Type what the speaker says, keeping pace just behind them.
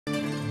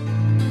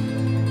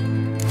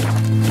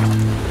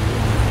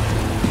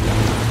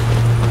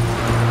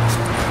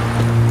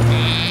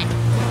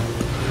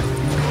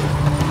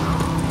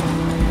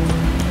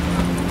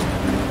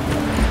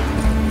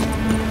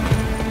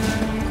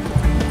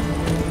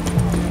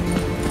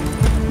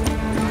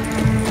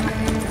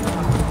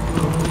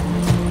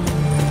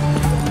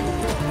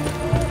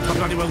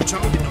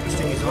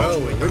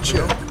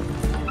Witcher.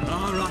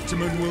 Our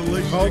Ataman will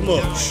leave. How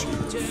much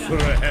for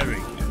a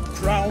herring?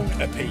 Crown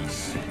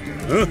apiece.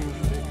 Huh?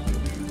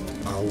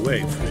 I'll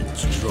wait for it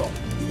to drop.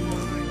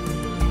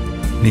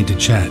 Need to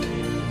chat.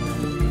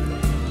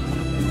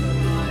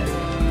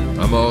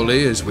 I'm all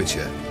ears,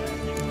 Witcher.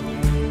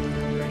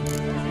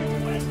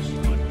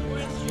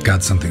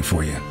 Got something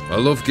for you. I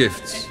love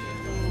gifts,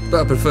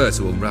 but I prefer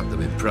to unwrap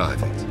them in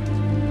private.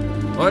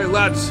 Oi,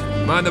 lads,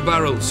 mind the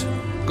barrels.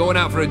 Going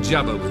out for a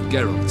jabber with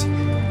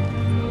Geralt.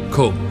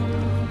 Come.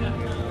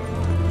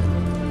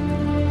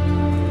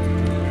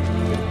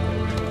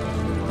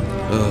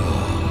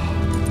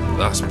 Oh,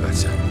 that's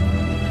better.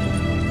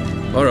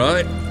 All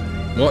right,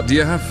 what do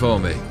you have for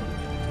me?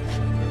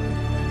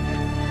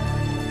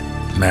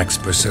 Max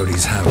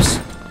Bersodi's house,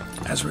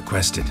 as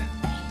requested.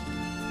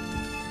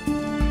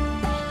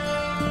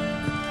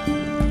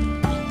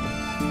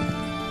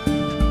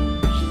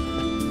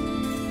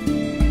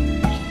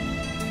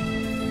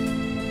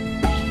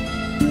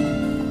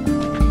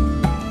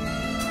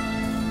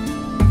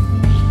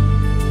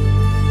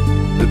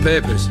 The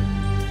papers,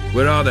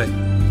 where are they?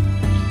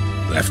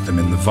 Left them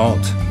in the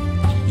vault.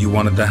 You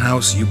wanted the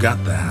house, you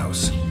got the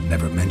house.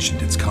 Never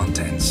mentioned its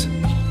contents.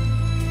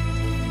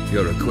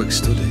 You're a quick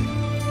study.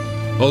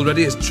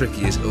 Already as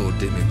tricky as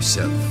Odin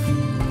himself.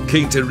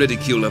 Keen to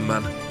ridicule a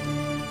man.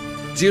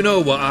 Do you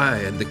know what I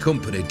and the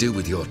company do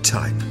with your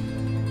type?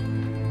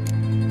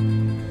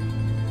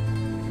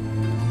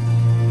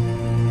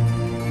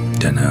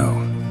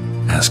 Dunno.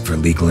 Ask for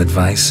legal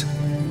advice?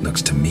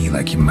 Looks to me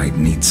like you might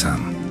need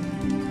some.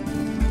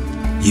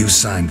 You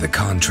signed the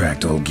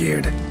contract, old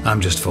Geared.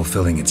 I'm just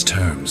fulfilling its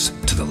terms,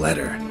 to the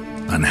letter.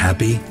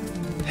 Unhappy?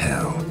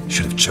 Hell,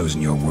 should have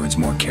chosen your words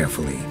more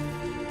carefully.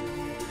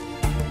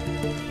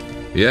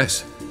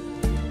 Yes,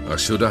 I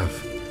should have.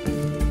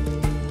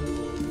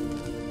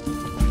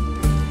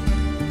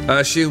 I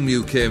assume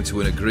you came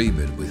to an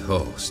agreement with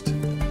Horst.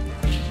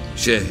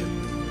 Shame.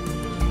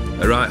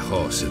 A right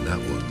horse in that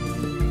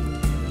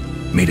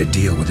one. Made a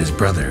deal with his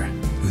brother,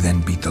 who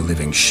then beat the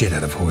living shit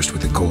out of Horst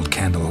with a gold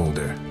candle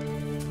holder.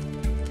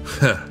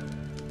 Huh.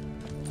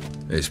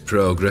 It's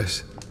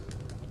progress.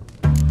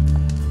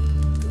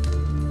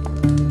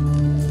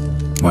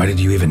 Why did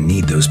you even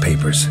need those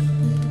papers?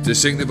 To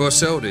sink the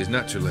Borsodis,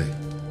 naturally.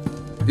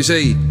 You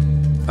see,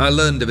 I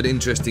learned of an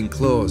interesting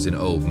clause in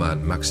old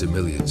man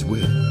Maximilian's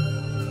will.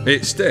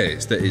 It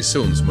states that his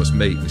sons must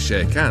meet and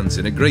shake hands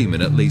in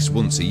agreement at least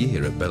once a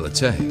year at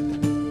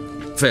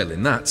Bellatane.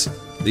 Failing that,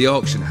 the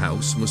auction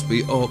house must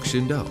be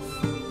auctioned off.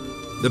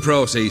 The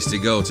proceeds to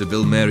go to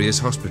Vilmeria's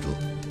hospital.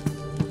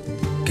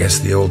 Guess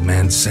the old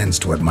man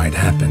sensed what might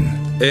happen.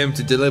 Aimed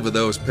to deliver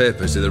those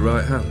papers to the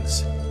right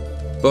hands.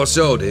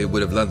 Borsodi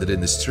would have landed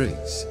in the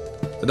streets,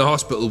 and the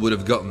hospital would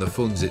have gotten the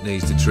funds it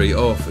needs to treat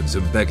orphans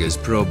and beggars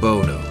pro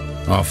bono.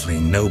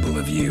 Awfully noble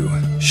of you,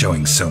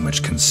 showing so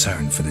much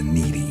concern for the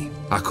needy.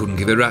 I couldn't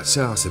give a rat's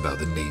ass about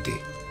the needy.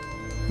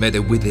 May they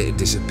wither and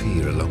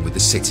disappear along with the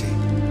city.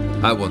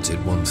 I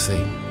wanted one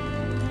thing.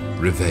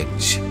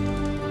 Revenge.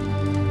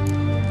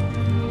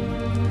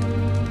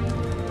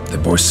 The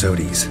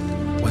Borsodis.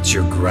 What's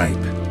your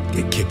gripe?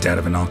 Get kicked out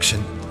of an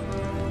auction?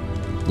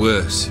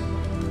 Worse.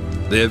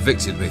 They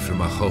evicted me from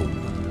my home.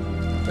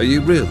 Are you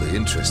really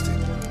interested?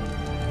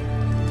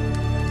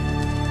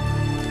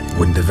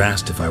 Wouldn't have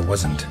asked if I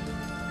wasn't.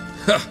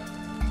 Ha!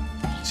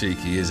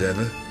 Cheeky as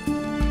ever.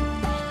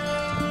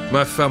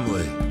 My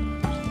family,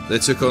 they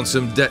took on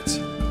some debt.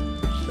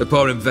 A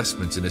poor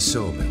investment in a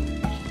sawmill.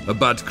 A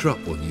bad crop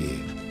one year.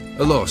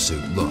 A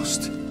lawsuit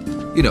lost.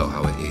 You know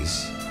how it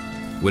is.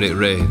 When it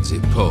rains,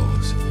 it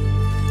pours.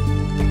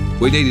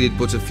 We needed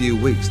but a few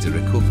weeks to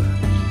recover.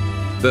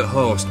 But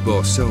Horst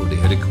Borsodi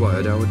had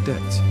acquired our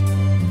debt.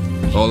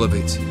 All of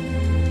it.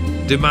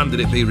 Demanded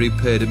it be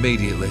repaid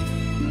immediately.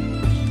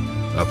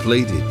 I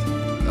pleaded.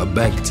 I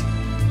begged.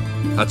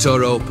 I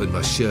tore open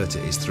my shirt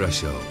at his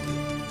threshold.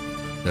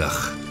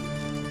 Ugh.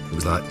 It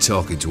was like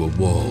talking to a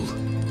wall.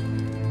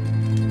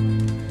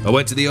 I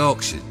went to the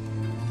auction.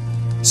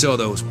 Saw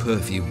those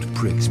perfumed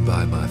pricks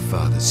buy my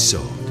father's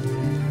sword.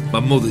 My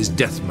mother's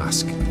death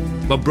mask.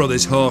 My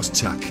brother's horse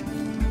tack.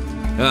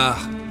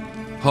 Ah.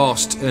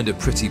 Horst earned a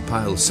pretty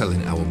pile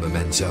selling our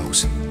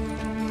mementos.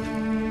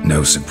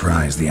 No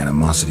surprise the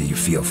animosity you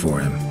feel for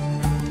him.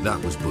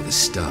 That was but the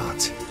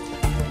start.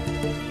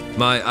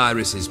 My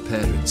Iris's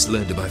parents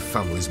learned of my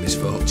family's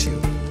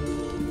misfortune,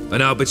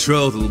 and our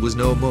betrothal was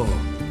no more.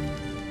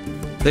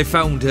 They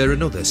found her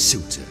another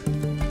suitor,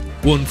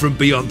 one from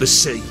beyond the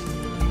sea.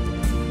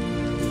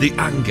 The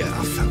anger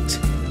I felt,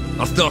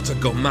 I thought I'd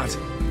gone mad.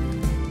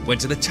 Went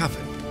to the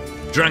tavern,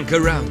 drank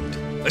a round,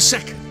 a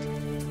second,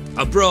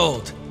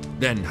 abroad.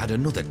 Then had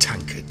another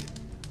tankard.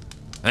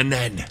 And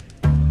then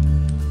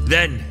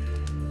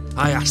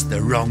I asked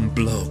the wrong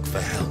bloke for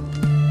help.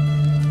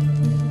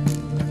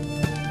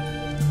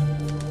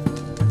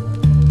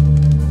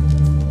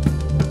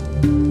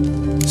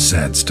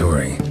 Sad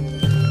story.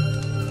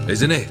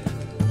 Isn't it?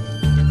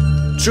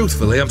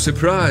 Truthfully, I'm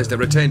surprised I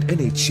retained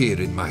any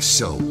cheer in my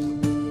soul.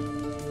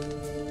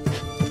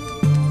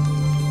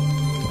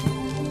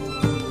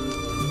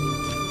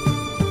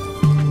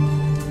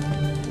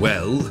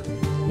 Well,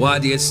 why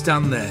do you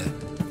stand there?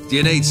 Do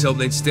you need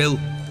something still?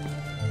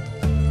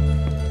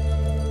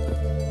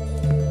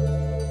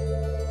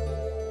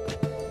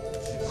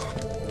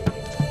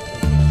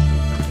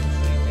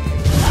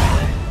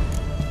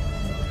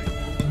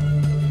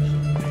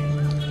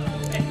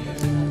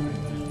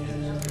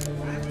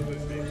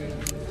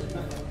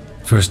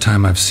 First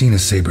time I've seen a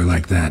saber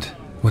like that.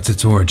 What's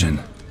its origin?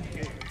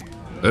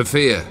 A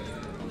fear.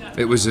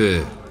 It was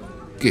a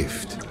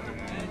gift.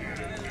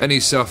 Any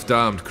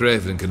soft-armed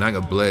craven can hang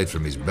a blade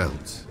from his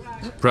belt,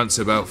 prance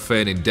about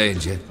feigning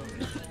danger,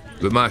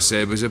 but my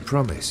saber's a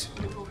promise.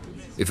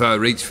 If I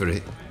reach for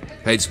it,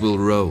 heads will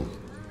roll.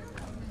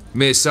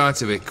 Mere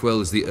sight of it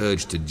quells the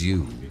urge to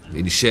duel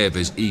in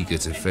shavers eager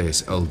to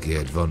face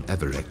Olgierd von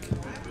Everec,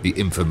 the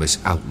infamous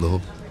outlaw.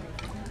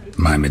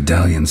 My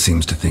medallion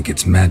seems to think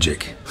it's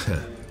magic.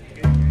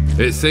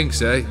 It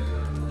thinks, eh?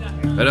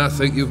 And I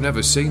think you've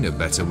never seen a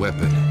better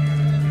weapon.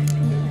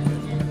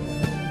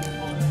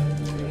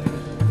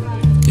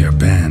 Your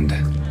band,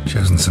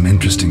 chosen some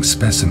interesting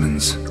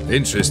specimens.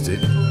 Interesting?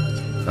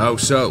 How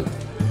so?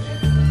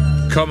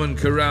 Common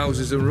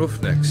carousers and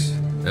roughnecks,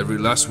 every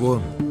last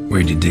one.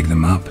 Where'd you dig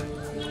them up?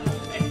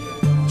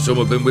 Some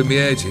have been with me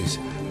ages,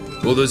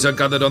 others I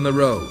gathered on the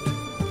road,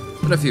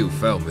 and a few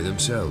found me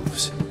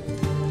themselves.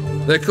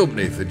 They're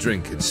company for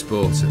drink and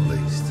sport, at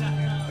least.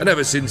 And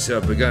ever since I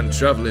began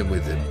travelling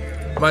with them,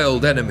 my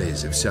old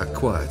enemies have sat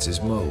quiet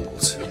as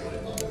moles.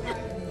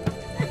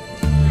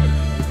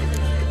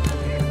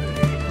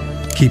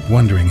 Keep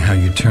wondering how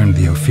you turned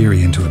the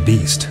Ophiri into a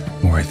beast.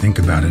 The more I think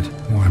about it,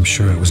 the more I'm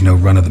sure it was no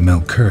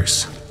run-of-the-mill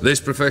curse.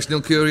 This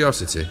professional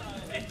curiosity,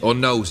 or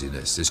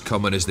nosiness as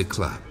common as the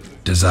clap.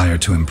 Desire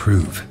to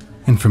improve.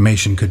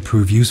 Information could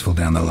prove useful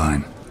down the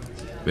line.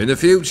 In the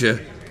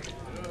future,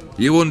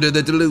 you under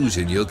the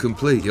delusion you'll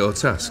complete your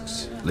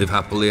tasks, live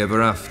happily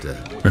ever after.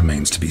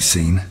 Remains to be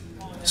seen.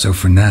 So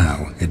for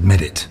now,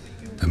 admit it.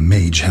 A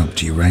mage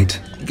helped you, right?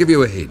 I'll give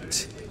you a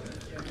hint.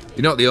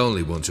 You're not the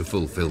only one to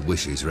fulfill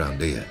wishes round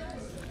here.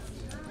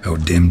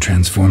 O'Dim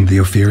transformed the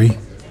Ophiri?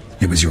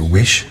 It was your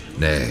wish?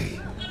 Nay.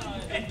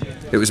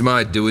 It was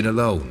my doing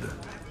alone.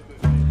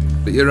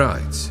 But you're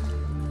right.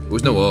 It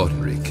was no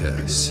ordinary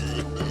curse.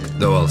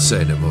 Though I'll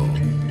say no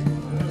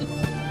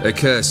more. A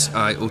curse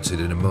I uttered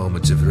in a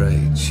moment of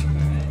rage,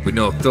 with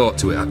no thought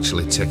to it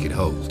actually taking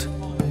hold.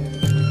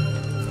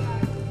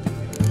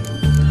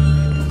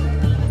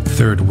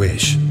 Third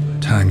wish.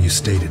 Time you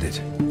stated it.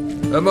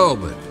 A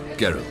moment,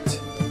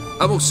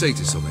 Geralt. I must see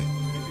to something.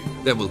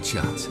 Then we'll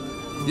chat.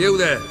 You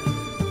there!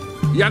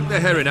 Yank the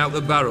herring out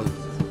the barrel.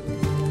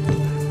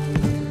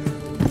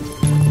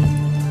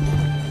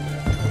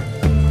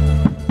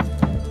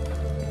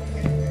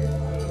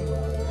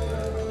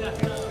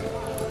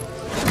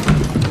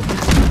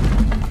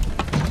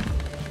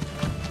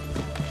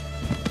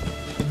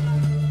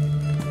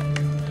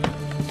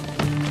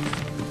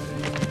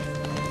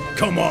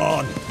 Come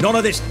on, none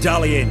of this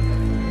dallying.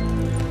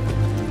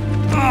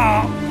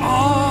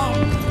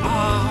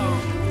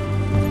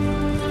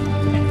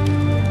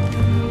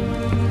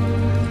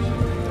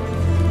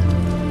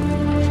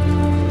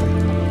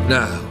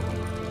 Now,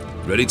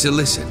 ready to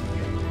listen?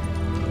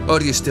 Or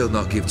do you still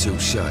not give two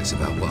shites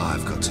about what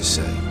I've got to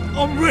say?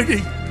 I'm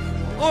ready.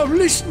 I'm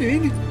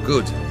listening.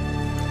 Good.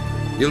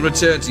 You'll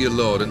return to your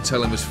lord and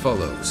tell him as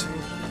follows.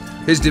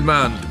 His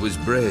demand was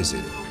brazen.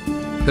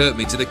 Hurt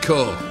me to the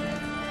core.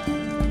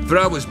 For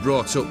I was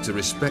brought up to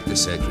respect the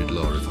sacred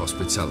law of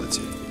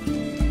hospitality.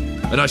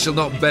 And I shall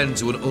not bend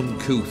to an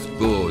uncouth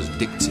boor's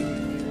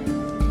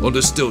dictum.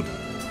 Understood?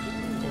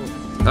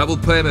 I will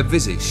pay him a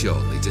visit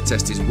shortly to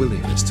test his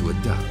willingness to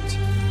adapt.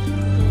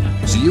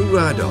 So you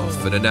ride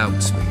off and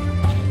announce me.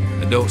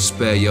 And don't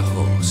spare your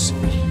horse.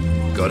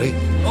 Got it?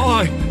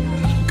 Aye,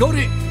 got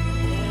it.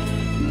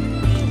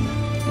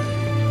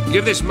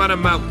 Give this man a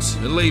mount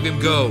and leave him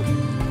go.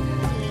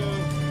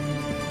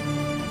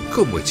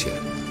 Come,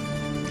 Witcher.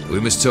 We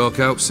must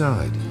talk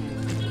outside.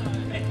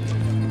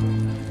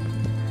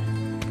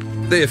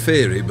 The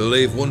Ophiri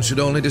believe one should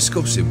only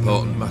discuss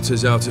important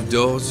matters out of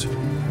doors,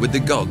 with the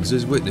gods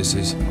as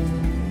witnesses.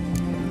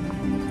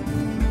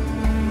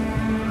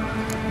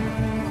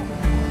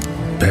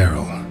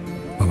 Beryl.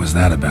 What was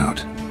that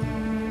about?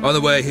 On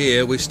the way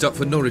here, we stopped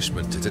for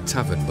nourishment at a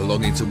tavern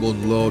belonging to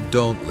one Lord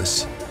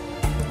Dauntless.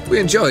 We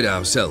enjoyed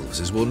ourselves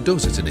as one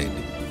does at an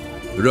inn,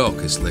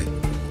 raucously.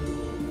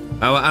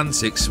 Our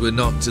antics were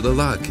not to the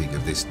liking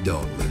of this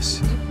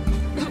Dauntless.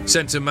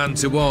 Sent a man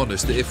to warn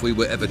us that if we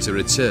were ever to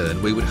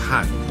return, we would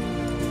hang.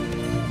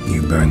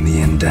 You burned the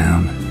inn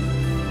down?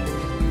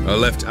 I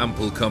left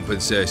ample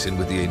compensation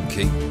with the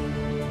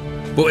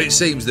innkeep. But it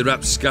seems the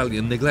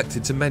rapscallion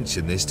neglected to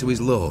mention this to his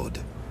lord.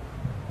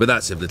 But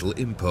that's of little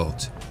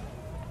import.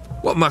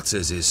 What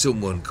matters is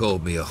someone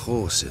called me a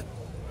whoreson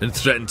and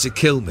threatened to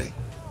kill me.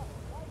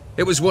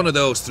 It was one of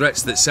those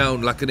threats that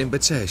sound like an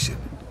invitation.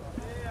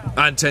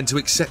 I intend to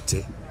accept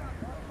it.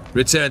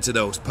 Return to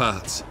those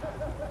parts.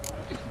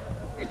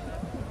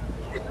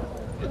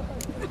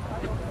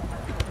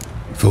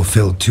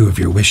 Fulfilled 2 of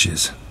your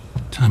wishes.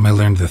 Time I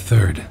learned the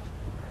 3rd.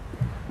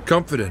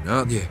 Confident,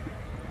 aren't you?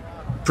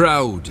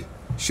 Proud,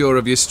 sure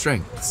of your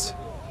strengths.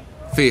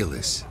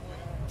 Fearless.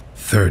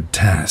 Third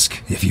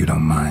task, if you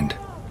don't mind.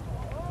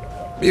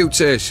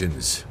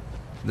 Mutations.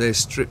 They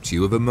stripped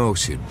you of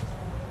emotion.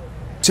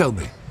 Tell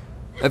me,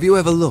 have you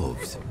ever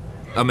loved?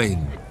 I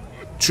mean,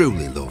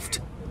 truly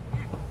loved?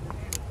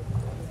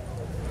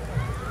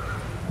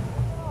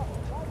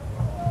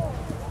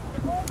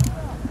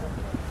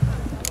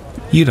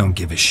 You don't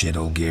give a shit,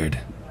 Olgierd.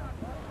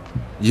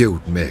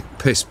 You'd make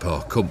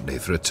piss-poor company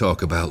for a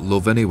talk about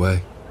love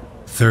anyway.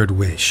 Third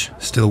wish,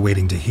 still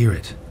waiting to hear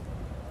it.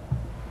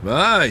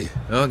 Aye,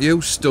 aren't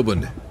you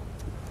stubborn?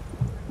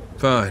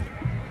 Fine.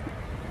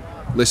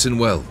 Listen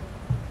well.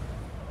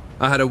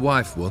 I had a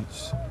wife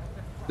once.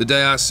 The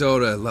day I saw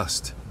her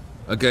last,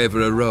 I gave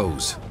her a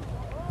rose.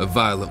 A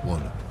violet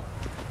one.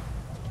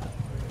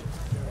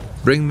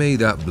 Bring me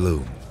that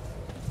bloom.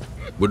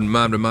 Wouldn't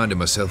mind reminding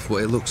myself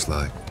what it looks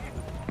like.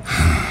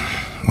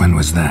 When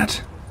was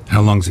that?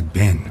 How long's it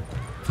been?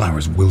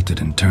 Flowers wilted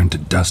and turned to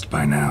dust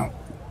by now.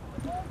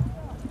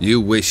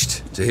 You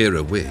wished to hear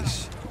a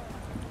wish.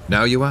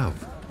 Now you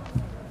have.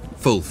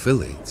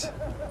 Fulfill it.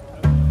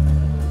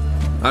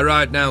 I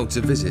ride now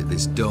to visit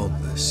this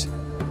Dauntless,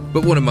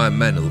 but one of my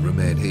men will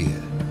remain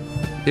here.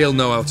 He'll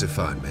know how to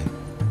find me.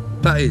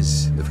 That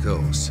is, of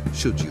course,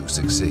 should you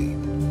succeed.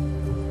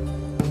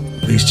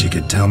 At least you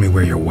could tell me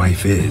where your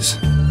wife is.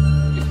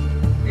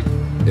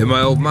 In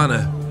my old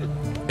manor,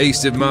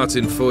 east of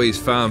Martin Foy's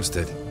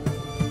farmstead.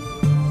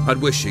 I'd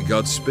wish you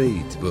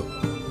Godspeed, but,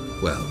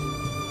 well,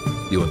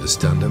 you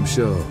understand, I'm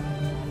sure.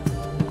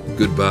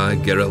 Goodbye,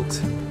 Geralt.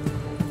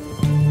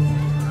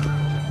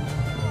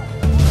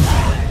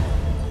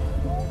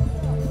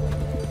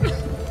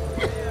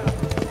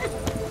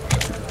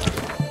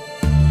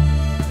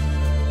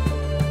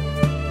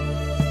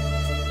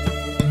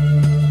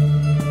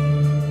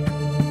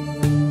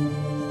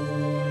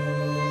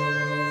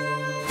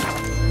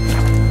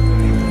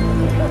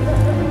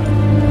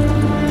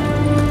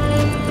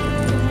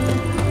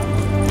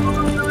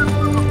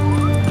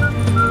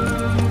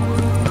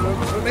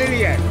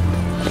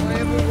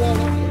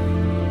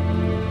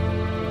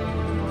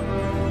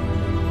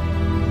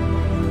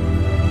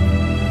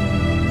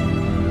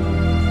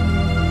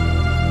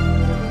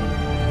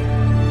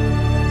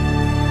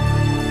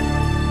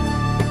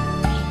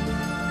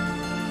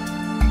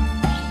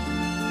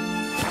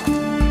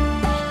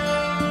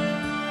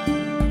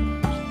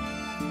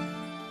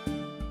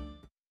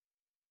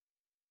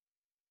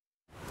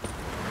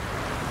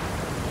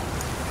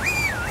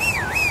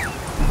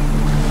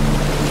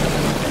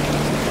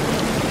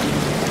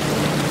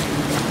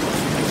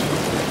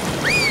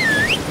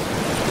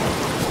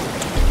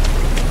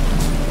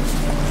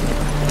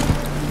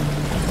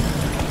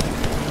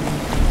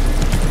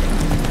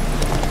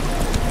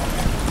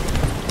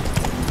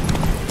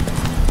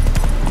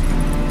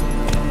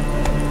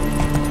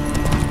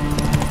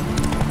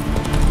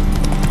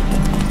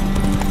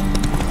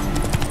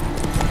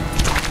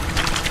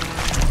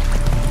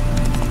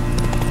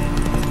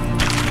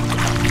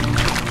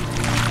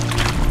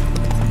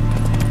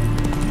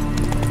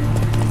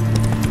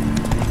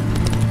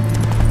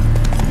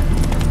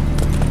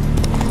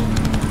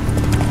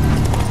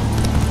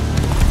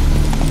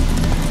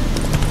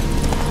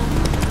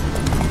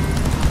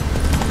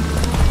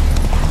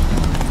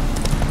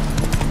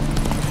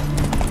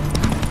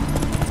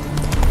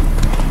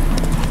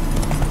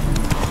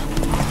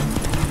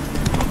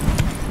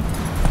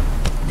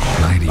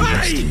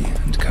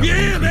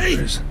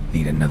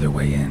 Need another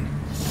way in.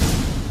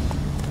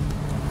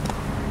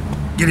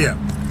 Giddy up.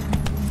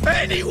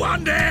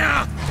 Anyone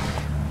there?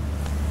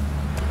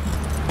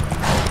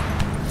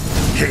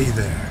 Hey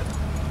there.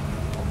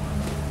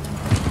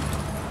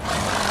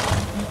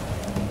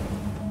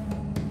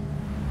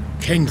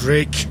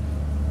 Kendrick.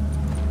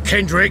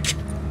 Kendrick,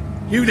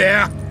 you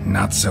there?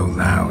 Not so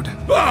loud.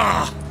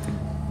 Ah!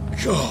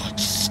 God,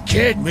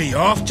 scared me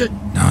after.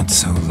 Not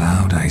so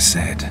loud, I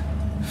said.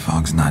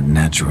 Fog's not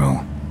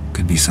natural.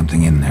 Could be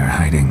something in there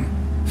hiding.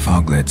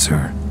 Foglets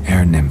or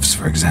air nymphs,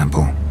 for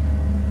example.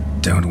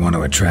 Don't want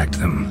to attract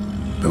them.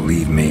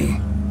 Believe me.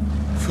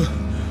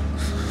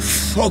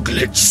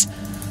 Foglets?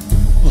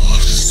 Oh,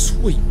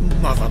 sweet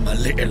mother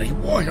Melitterly,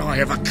 why'd I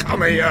ever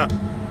come here?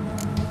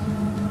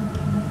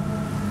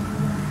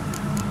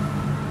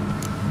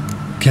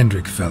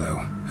 Kendrick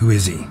fellow. Who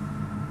is he?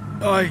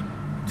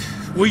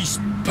 We's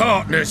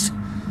partners.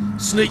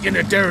 Sneak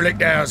into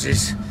derelict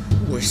houses.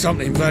 With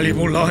something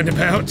valuable lying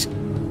about.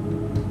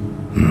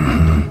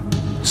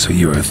 Mm-hmm. So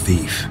you're a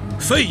thief?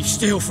 Thieves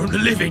steal from the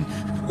living.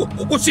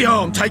 What's the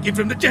harm taking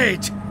from the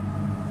dead?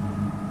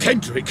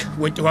 Kendrick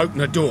went to open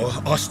the door.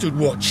 I stood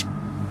watch.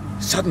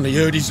 Suddenly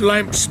heard his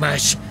lamp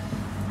smash.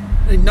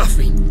 Then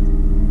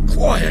nothing.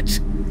 Quiet.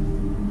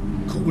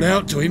 Called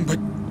out to him, but...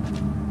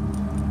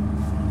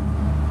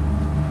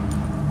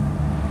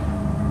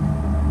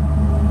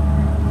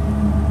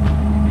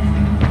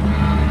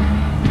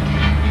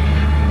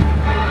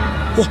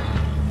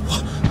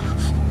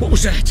 What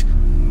was that?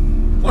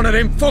 One of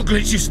them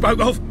foglets you spoke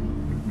of?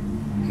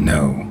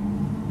 No.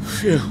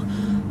 Phew.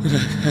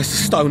 That's a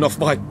stone off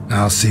my...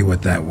 I'll see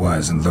what that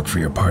was and look for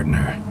your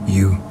partner.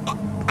 You...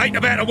 Ain't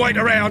about to wait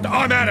around.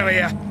 I'm out of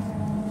here.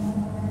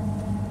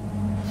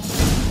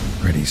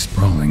 Pretty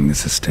sprawling,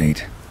 this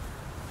estate.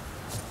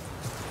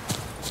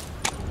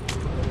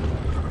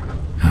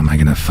 How am I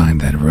gonna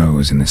find that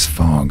rose in this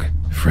fog?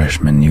 Fresh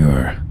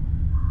manure.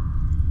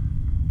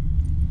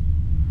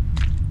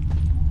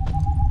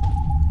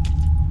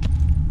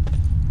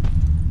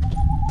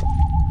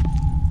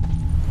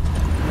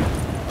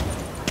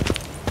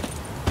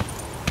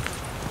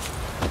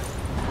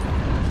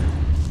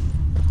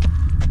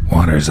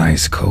 Water's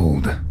ice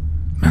cold.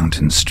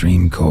 Mountain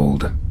stream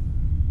cold.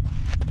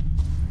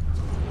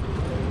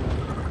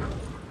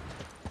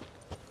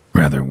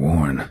 Rather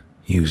worn.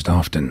 Used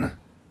often.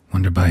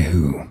 Wonder by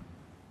who?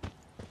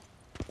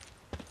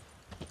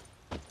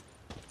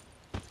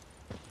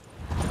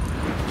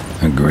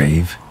 A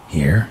grave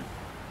here?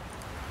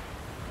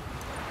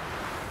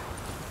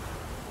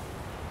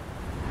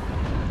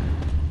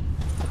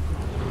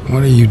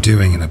 What are you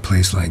doing in a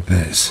place like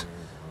this?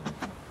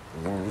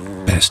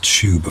 Best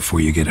shoe before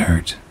you get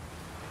hurt.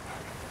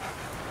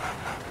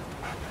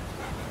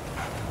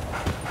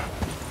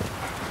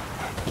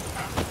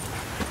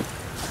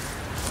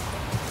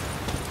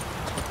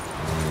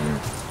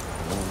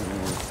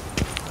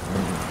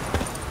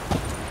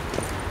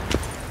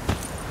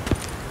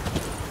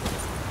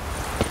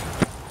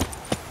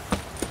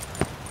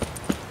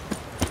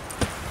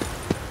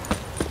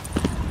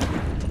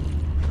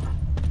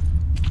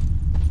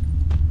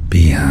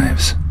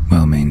 Beehives,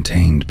 well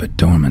maintained but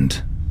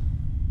dormant.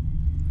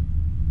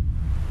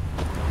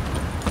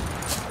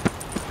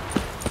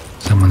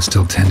 Someone's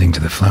still tending to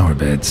the flower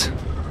beds.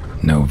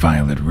 No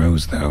violet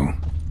rose, though.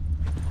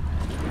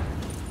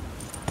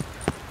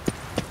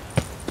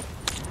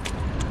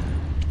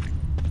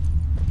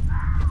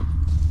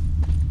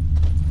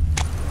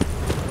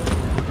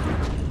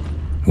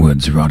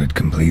 Woods rotted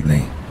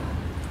completely.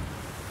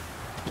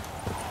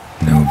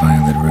 No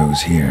violet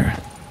rose here.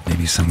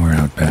 Maybe somewhere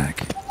out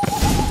back.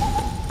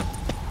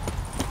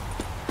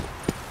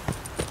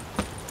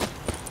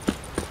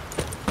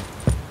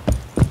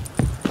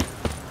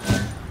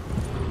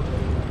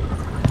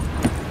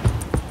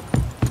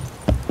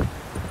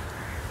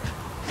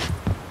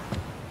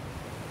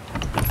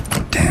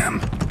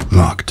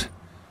 Locked.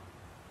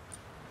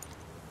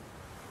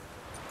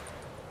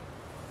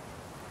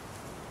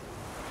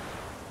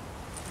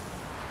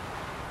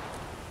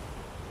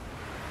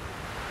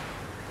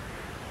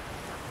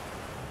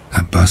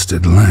 A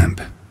busted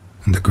lamp,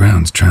 and the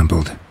ground's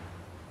trampled.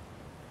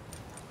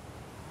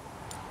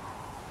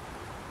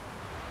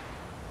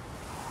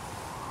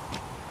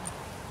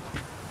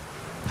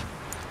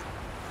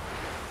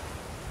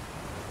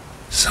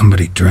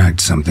 Somebody dragged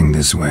something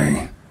this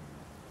way.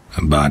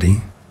 A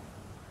body?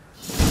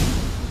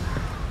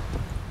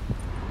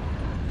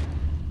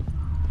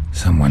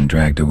 Someone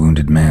dragged a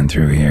wounded man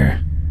through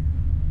here.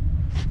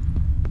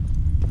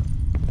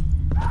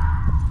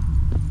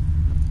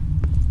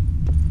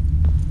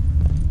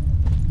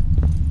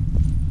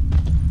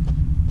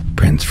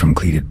 Prints from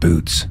cleated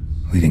boots,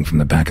 leading from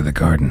the back of the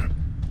garden.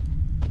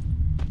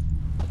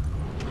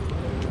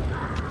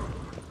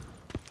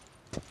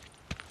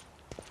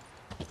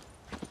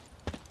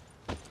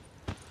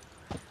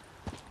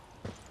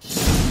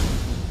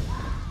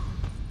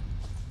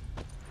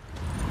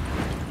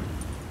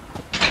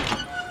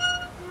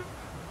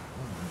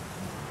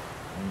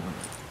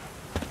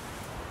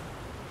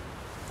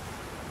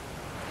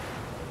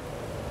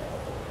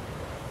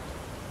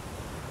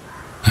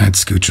 I'd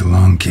scooch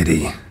along,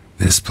 kitty.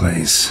 This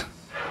place.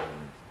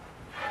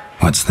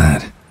 What's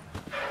that?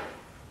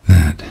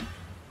 That.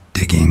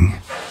 Digging.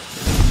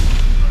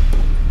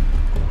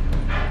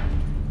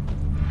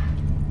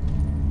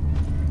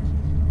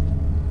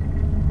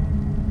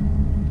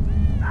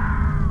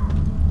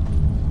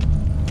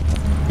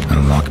 A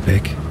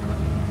lockpick?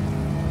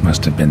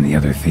 Must have been the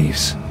other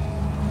thieves.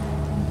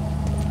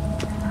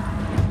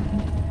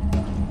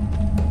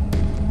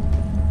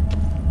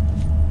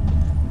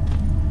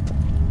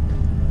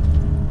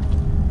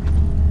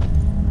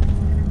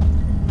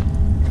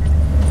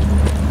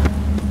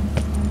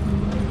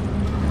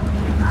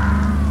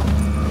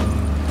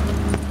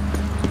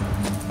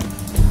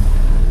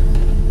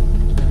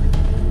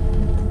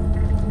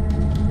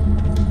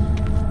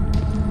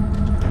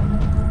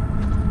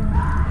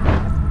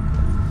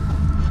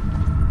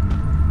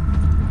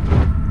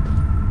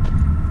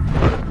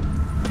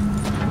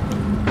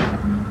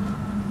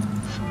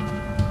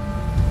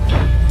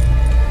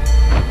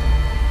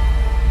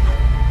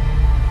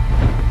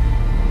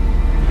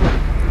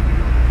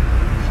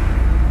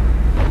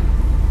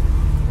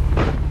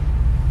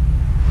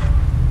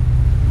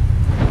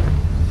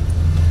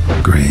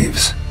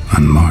 Graves,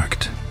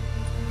 unmarked,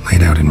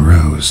 laid out in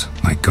rows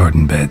like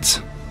garden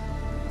beds.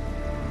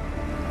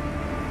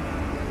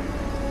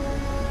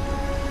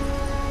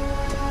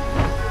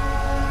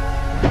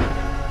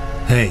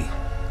 Hey.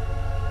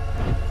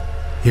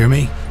 Hear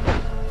me?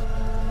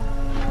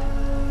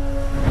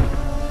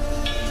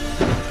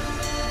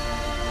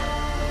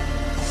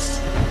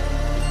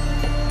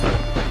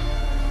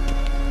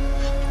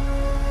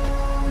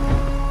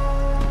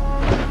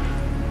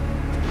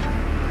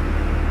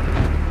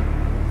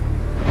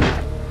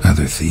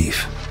 Another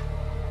thief.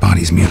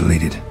 Body's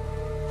mutilated.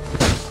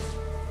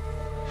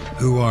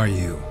 Who are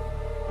you?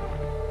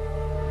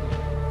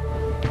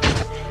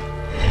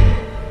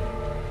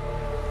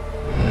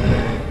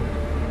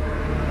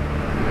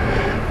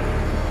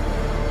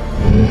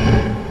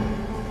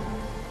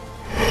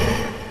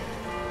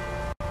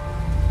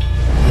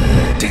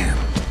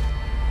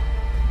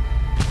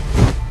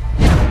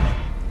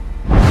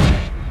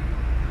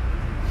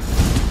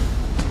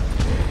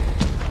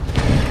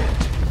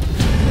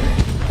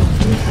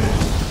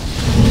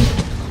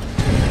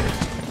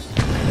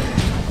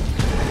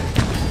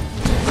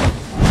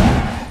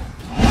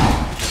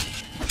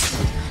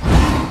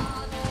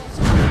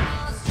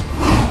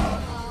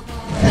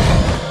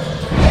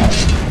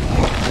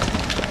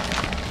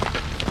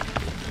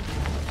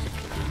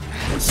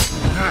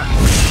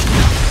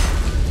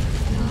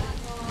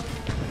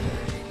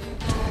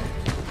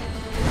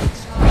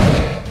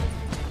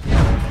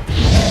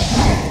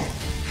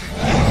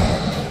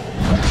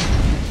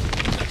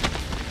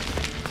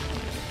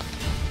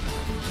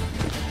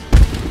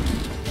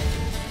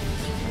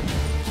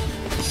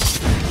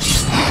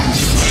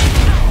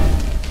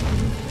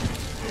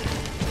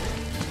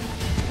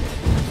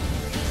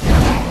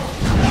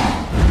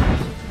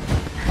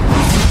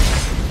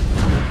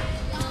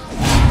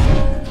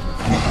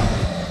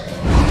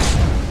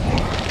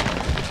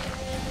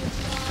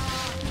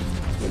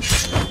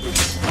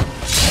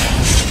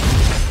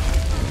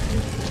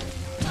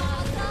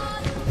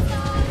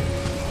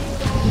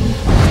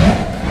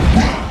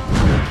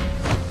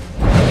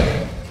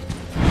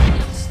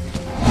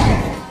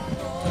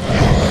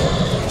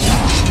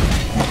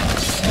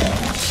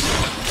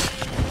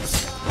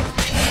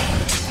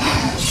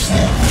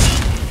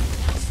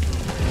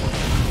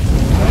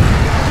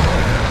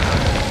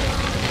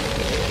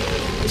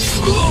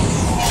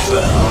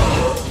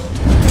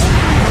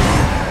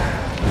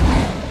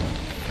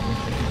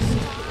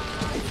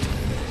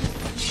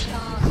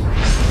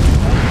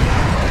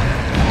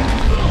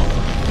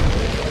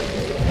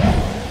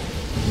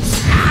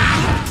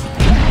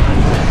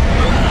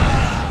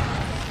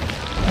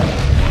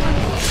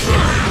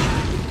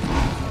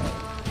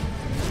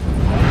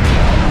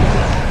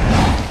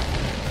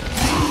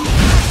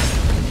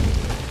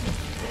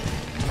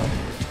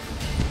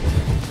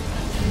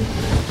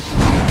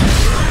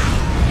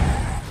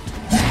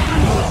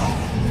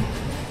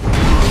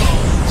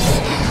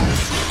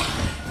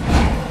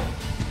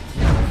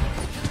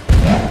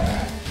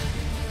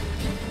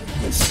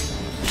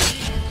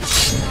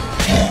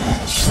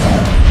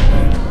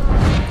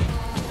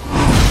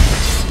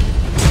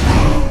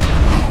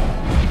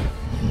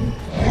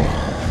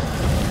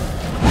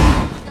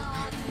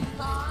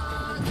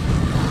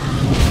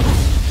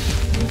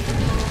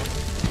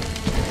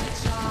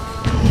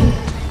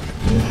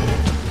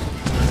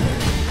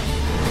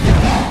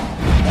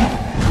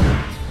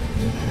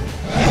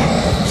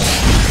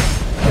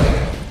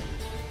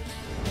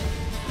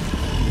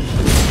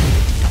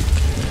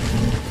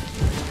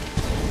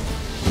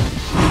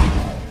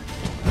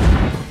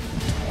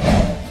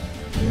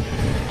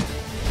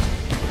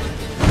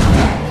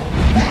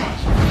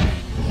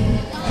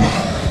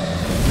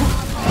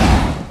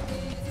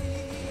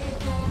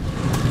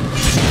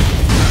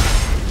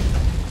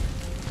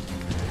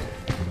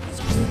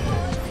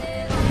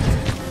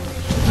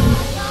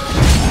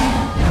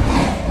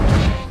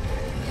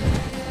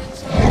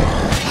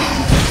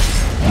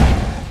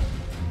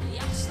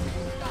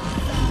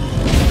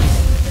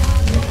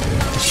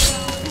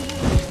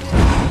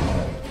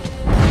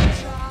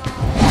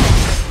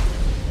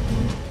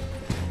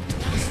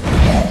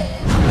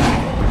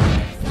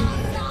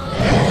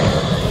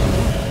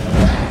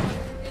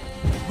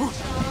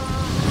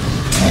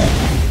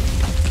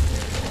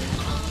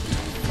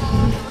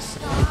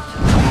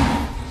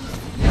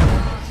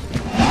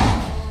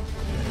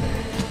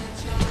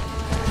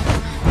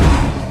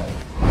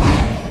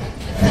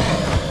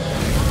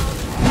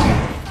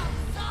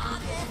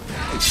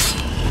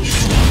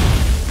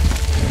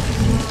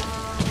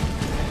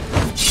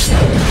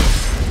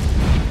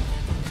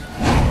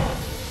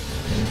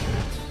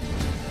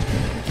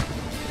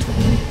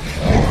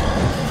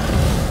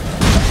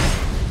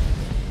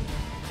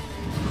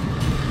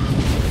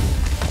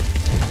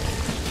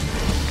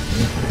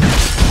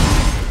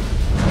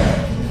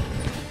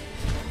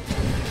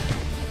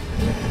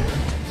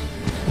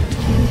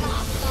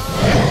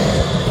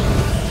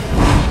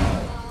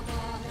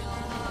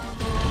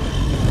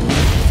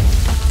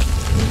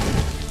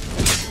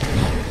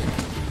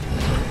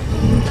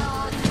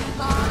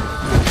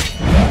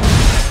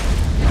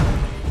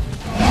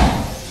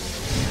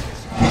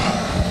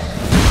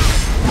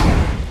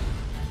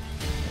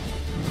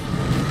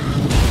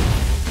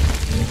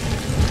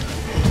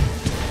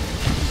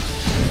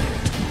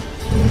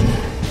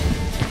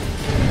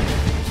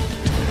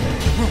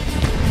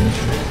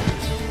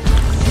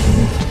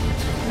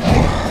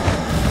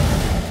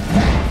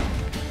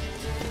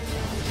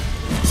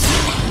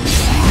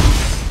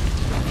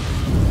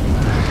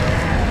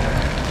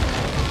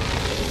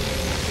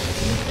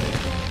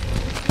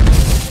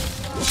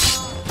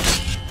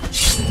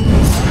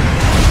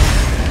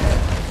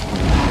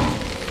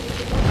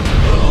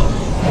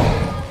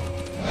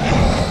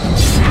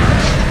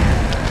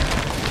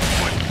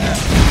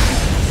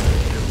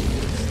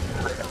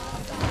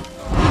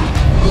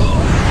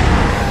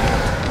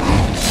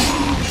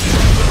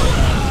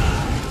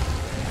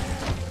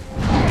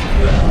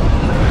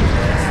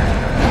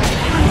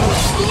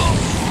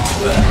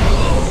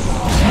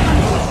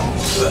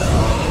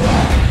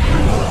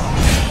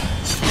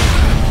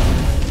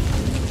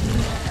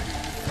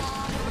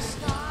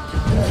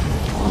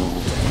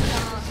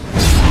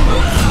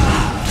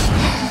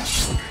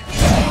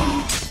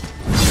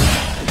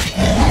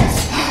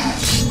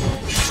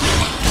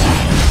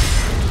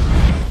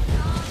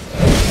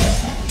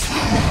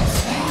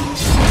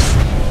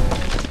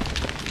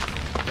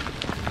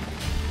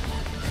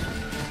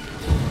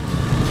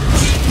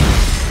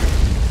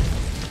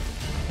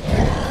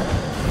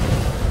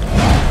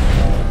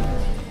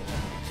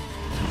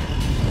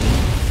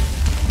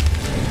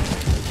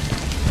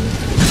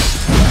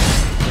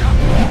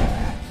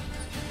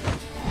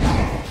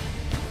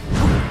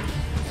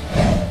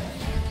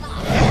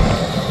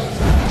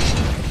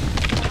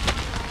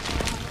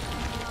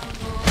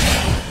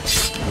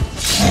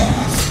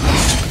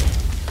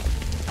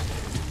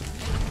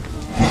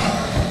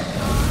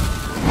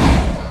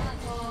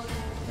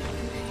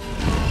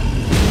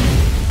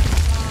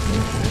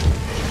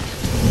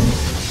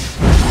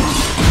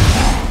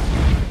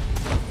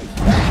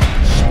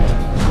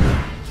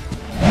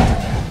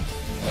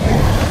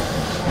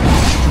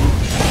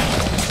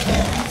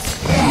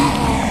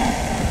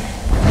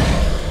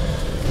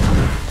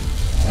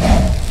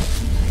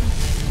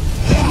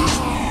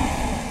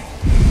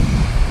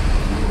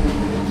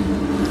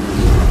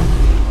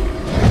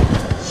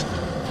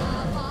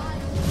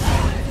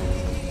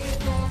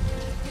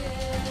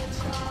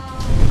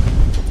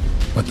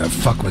 What the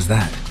fuck was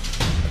that?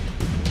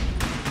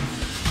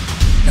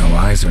 No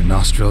eyes or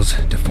nostrils,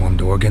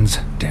 deformed organs.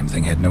 Damn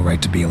thing had no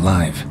right to be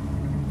alive.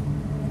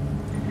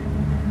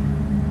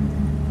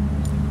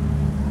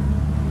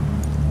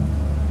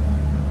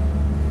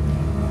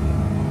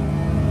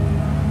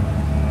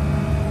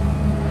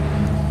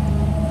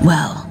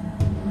 Well,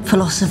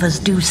 philosophers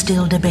do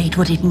still debate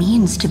what it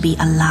means to be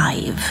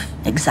alive,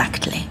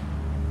 exactly.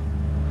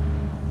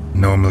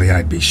 Normally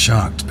I'd be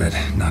shocked, but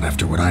not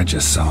after what I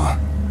just saw.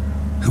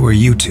 Who are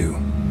you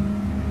two?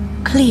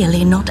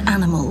 Clearly not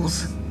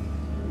animals.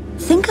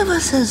 Think of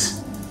us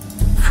as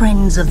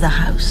friends of the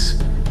house.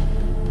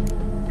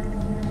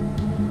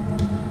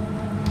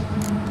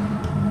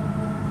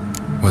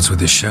 What's with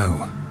the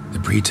show? The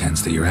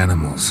pretense that you're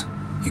animals.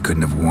 You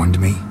couldn't have warned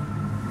me?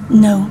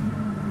 No.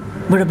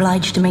 We're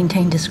obliged to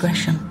maintain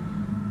discretion.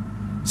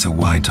 So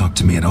why talk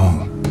to me at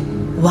all?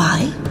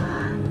 Why?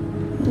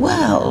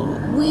 Well,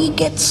 we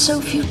get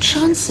so few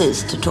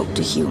chances to talk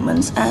to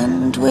humans,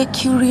 and we're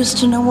curious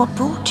to know what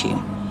brought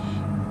you.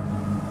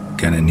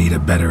 Gonna need a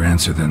better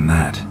answer than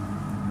that.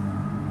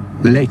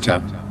 Later.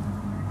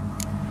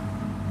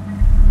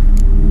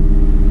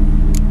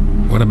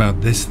 What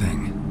about this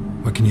thing?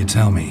 What can you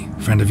tell me?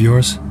 Friend of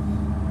yours?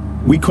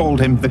 We called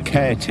him the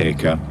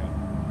Caretaker.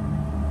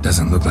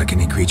 Doesn't look like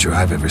any creature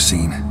I've ever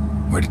seen.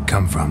 Where'd it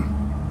come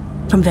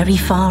from? From very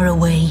far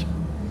away.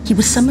 He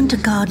was summoned to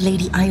guard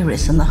Lady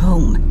Iris in the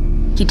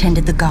home. He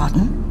tended the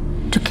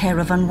garden, took care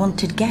of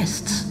unwanted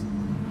guests.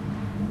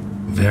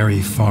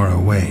 Very far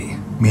away?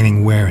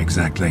 Meaning where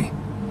exactly?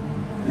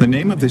 The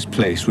name of this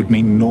place would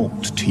mean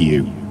naught to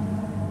you.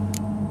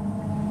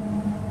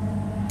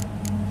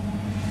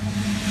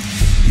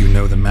 You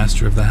know the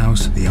master of the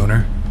house, the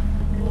owner?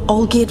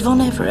 Olgierd von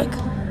Everec?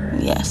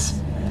 Yes.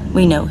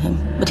 We know him,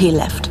 but he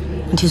left,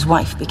 and his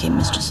wife became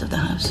mistress of the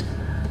house.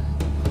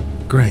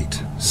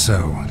 Great.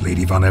 So,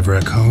 Lady von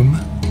Everec home?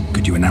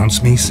 Could you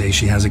announce me, say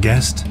she has a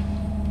guest?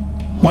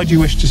 Why do you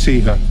wish to see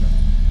her?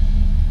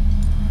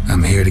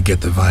 I'm here to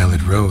get the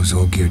violet rose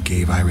Olgierd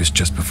gave Iris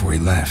just before he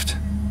left.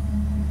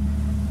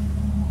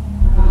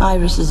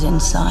 Iris is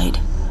inside,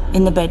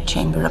 in the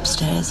bedchamber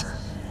upstairs.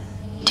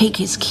 Take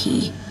his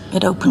key.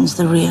 It opens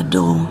the rear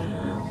door.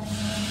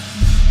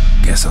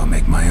 Guess I'll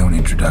make my own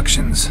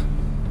introductions.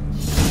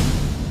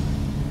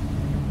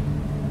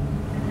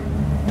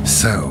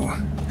 So,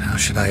 how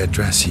should I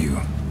address you?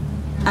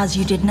 As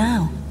you did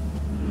now.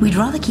 We'd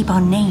rather keep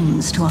our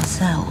names to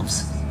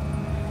ourselves.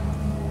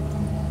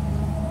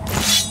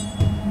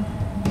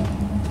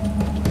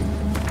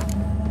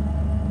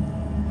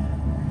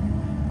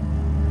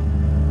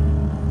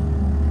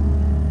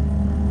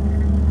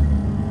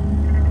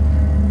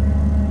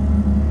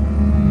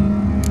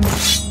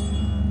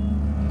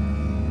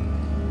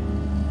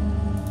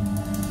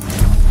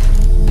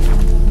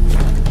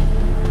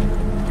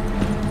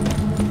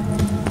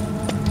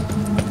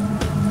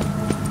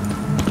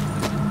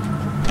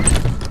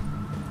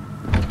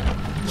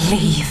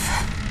 Leave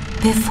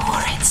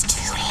before it's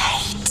too late.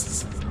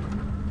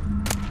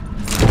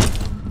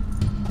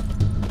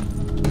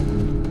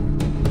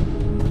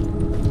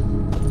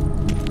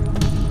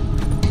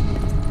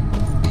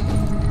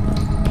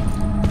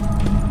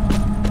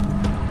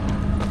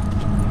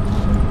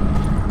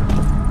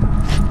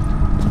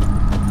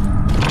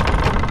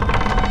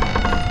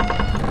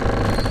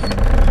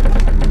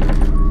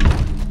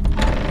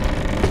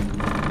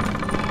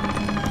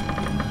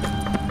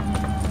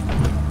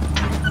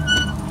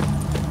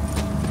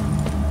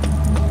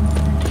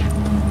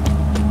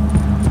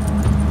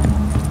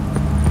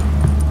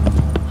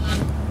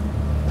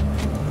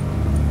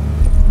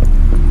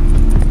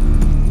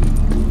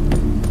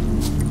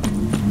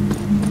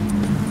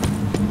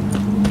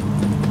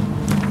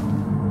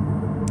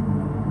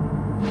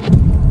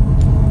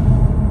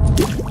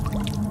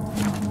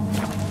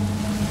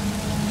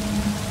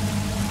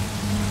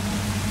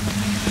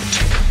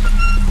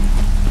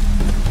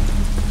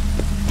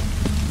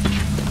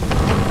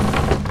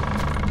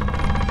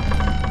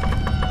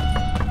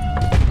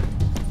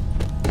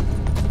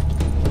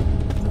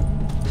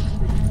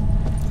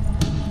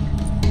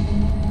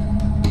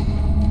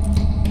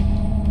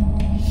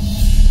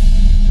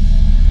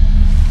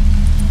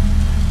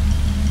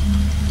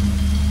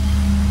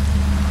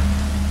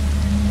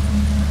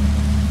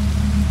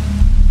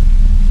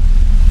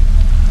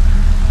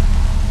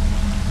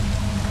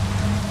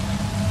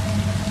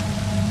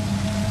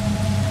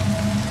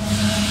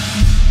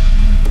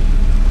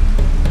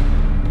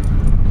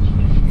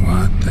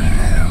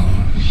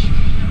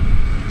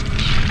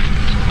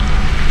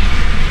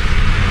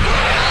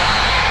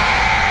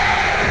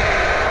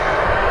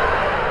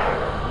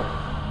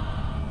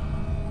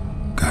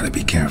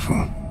 Be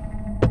careful.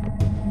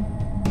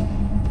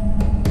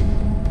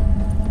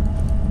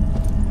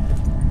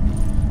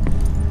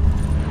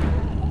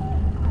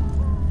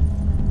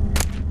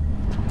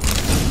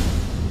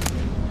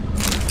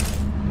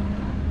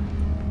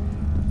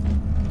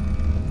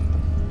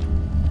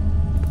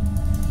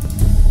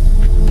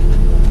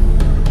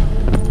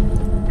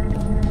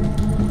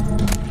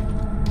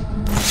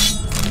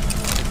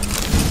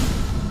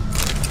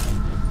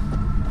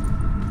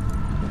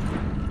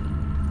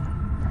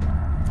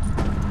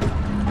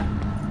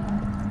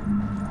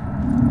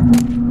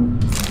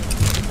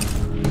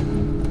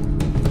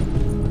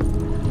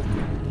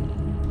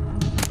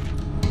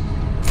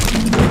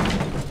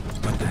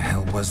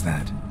 was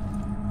that?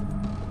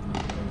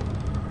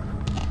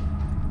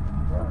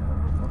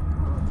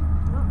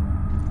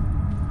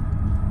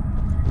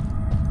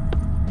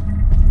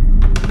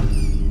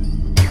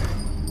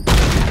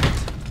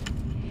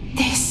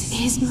 This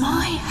is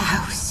my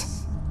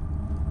house.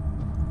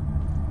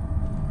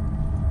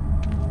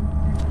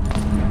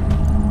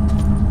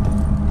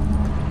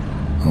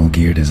 All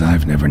geared as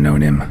I've never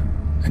known him.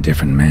 A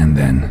different man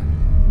then.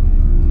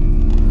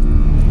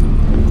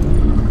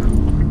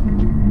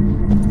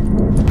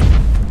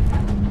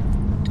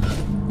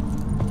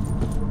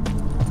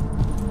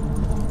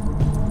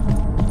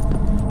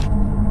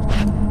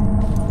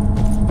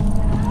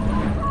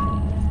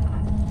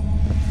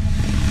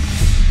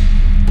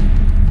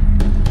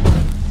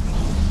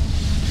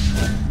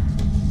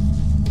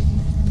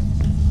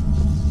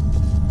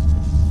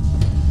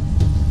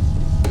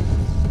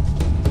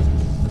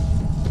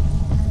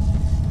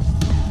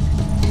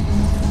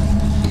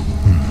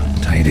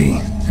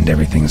 And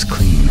everything's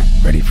clean,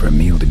 ready for a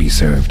meal to be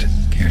served.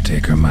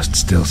 Caretaker must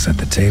still set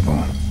the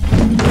table.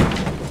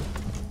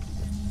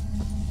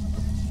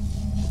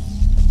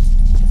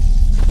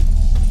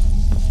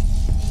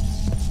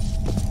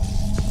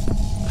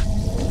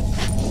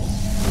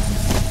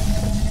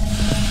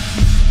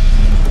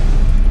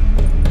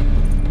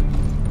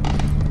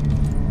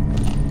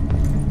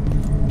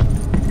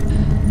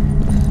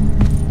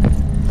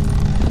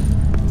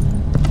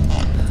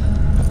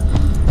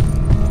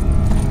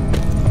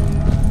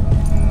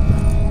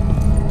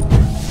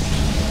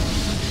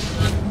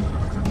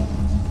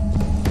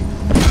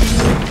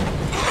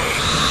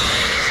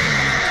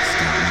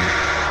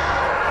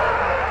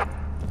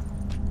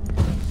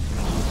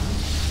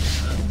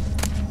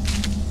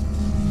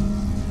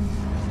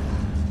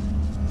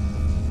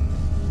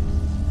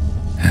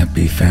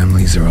 Happy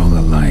families are all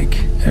alike.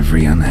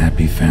 Every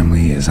unhappy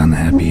family is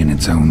unhappy in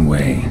its own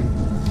way.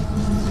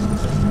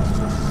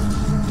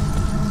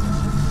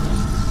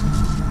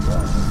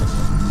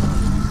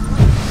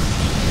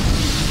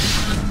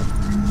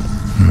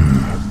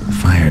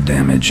 Fire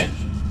damage.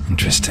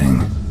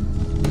 Interesting.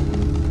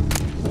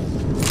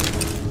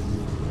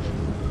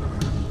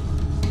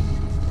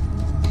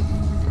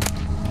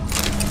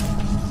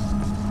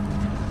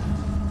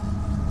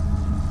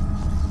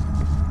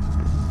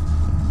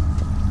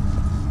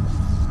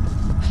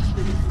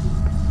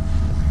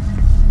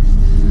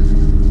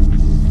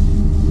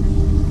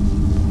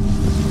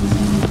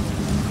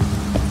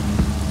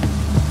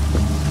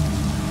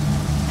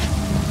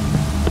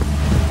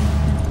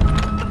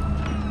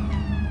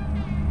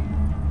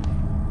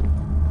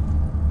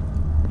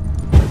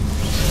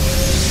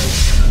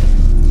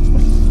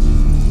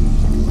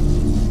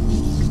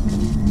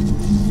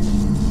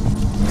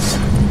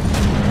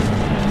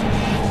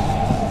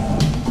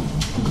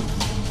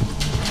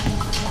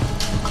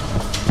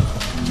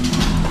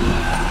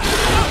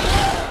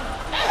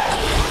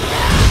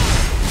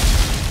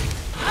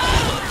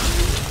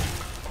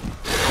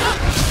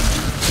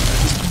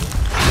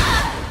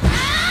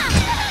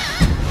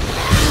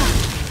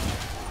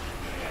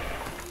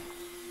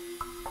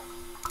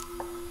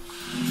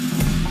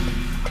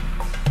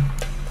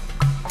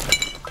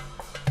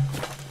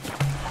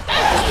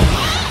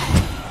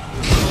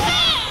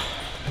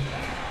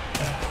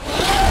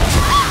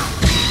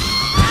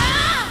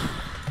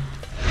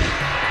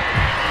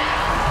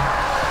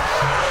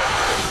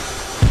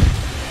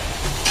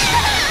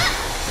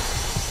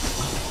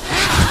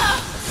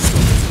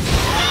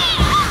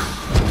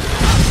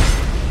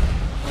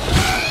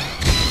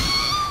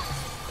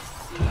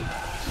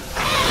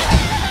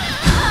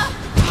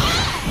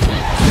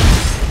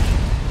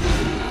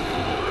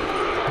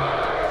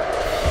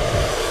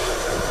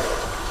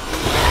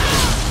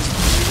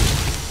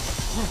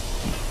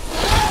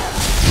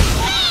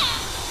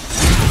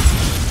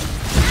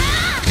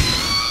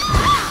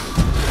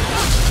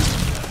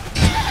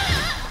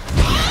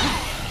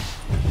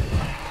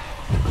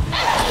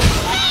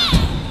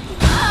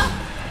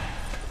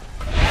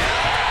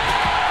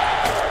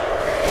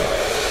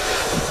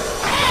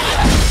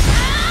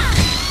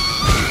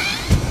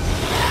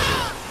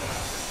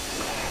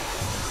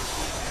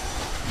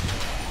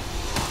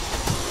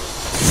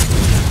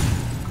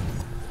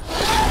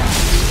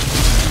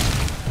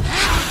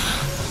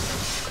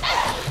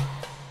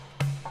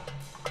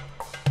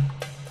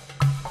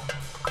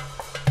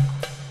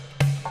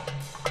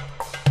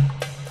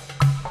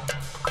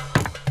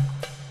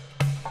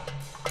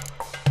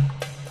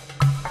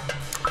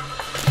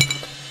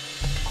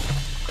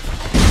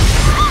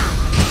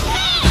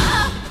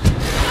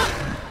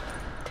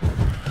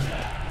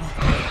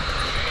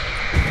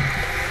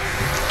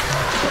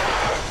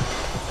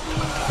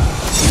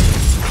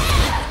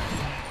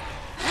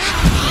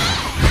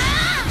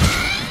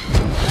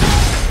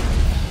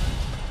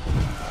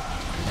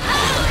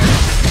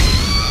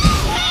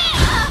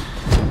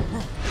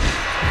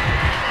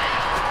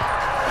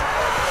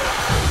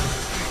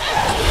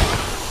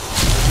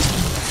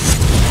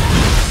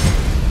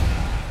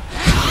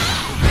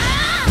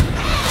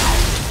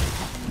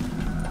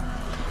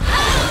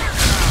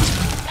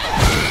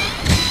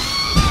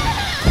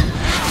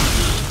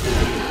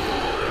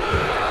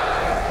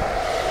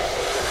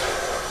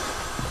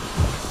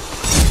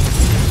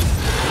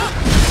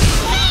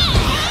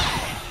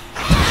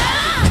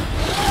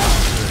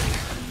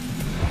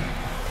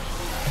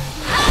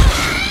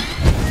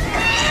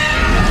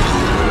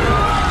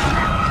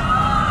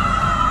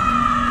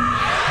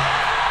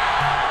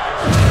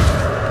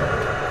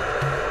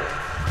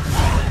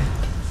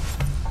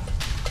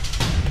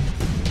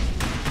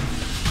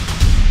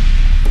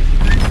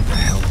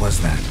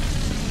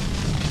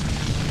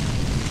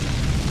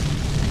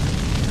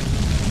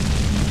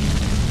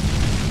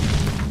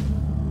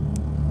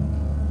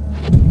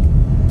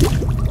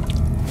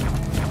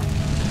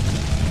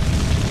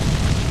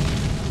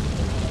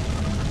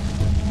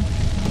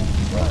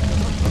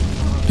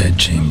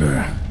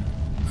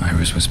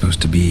 Iris was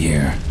supposed to be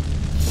here.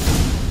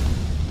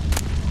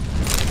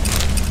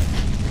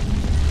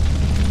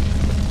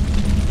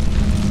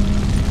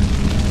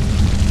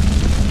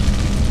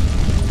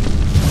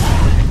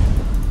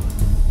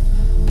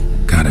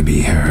 Gotta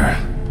be her.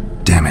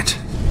 Damn it.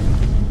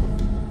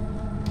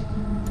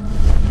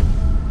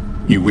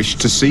 You wish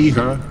to see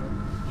her?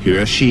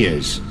 Here she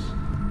is.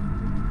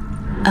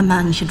 A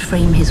man should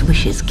frame his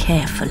wishes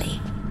carefully.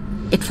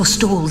 It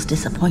forestalls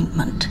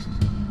disappointment.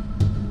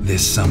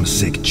 This some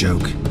sick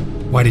joke.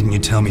 Why didn't you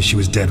tell me she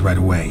was dead right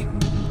away?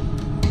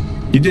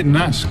 You didn't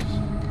ask.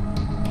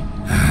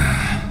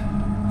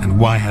 And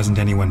why hasn't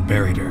anyone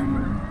buried her?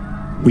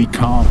 We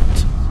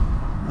can't.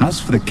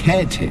 As for the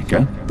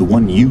caretaker, the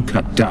one you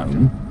cut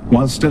down,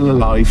 while still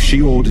alive,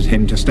 she ordered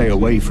him to stay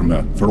away from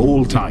her for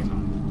all time.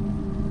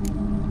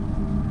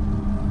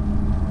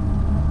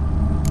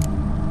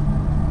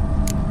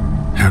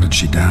 How did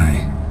she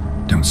die?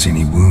 Don't see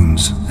any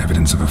wounds,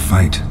 evidence of a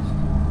fight.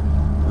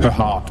 Her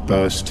heart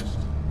burst.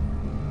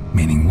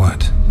 Meaning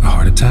what? A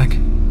heart attack?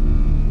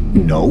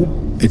 No,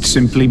 it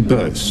simply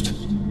burst.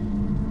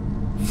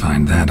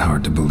 Find that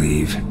hard to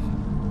believe.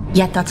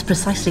 Yet that's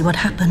precisely what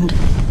happened.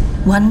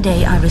 One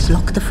day Iris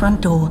locked the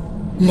front door,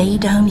 lay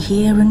down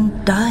here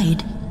and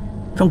died.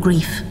 From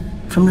grief,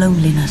 from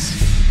loneliness.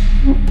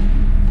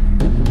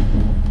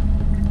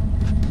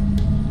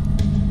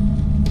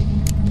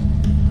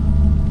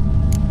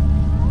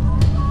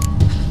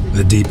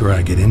 The deeper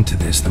I get into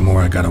this, the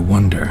more I gotta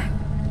wonder.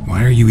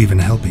 Why are you even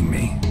helping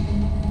me?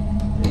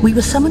 We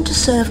were summoned to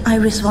serve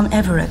Iris von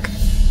Everec.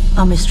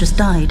 Our mistress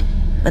died,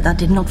 but that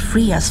did not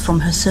free us from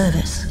her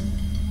service.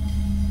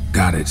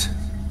 Got it.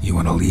 You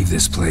want to leave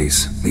this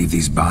place, leave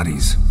these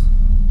bodies.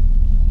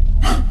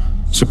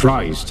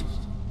 Surprised?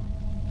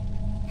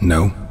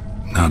 No,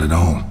 not at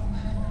all.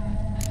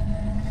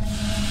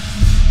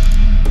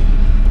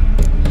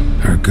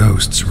 Her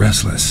ghost's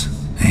restless,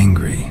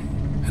 angry,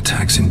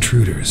 attacks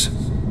intruders.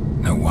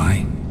 Know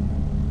why?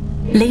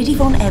 Lady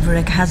von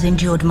Everec has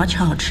endured much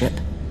hardship.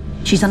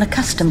 She's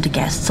unaccustomed to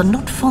guests and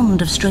not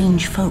fond of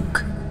strange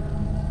folk.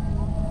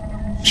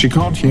 She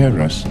can't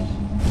hear us.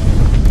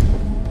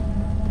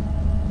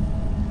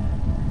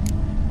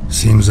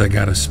 Seems I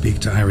gotta speak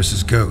to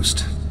Iris's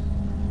ghost.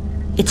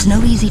 It's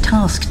no easy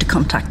task to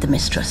contact the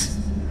mistress.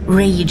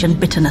 Rage and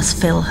bitterness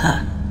fill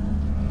her.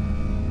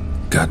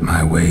 Got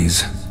my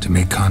ways. To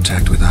make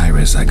contact with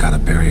Iris, I gotta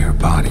bury her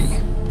body.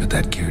 But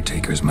that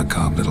caretaker's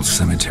macabre little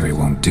cemetery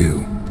won't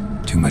do.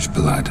 Too much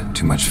blood,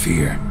 too much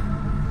fear.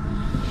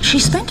 She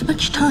spent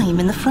much time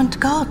in the front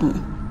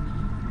garden.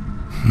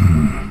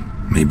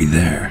 Maybe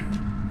there.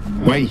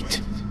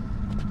 Wait.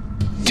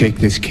 Take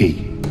this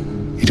key.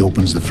 It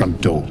opens the front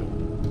door.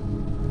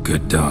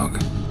 Good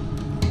dog.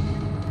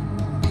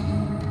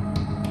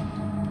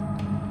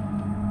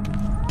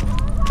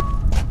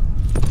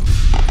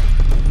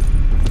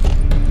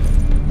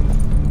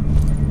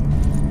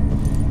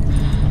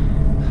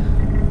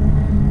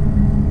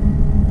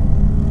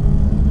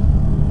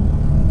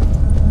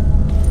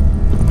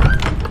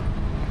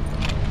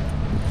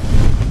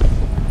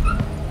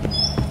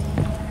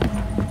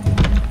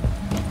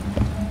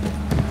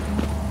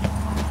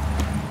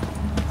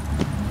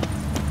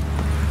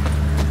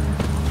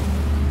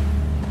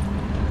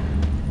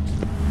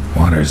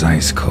 Water's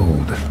ice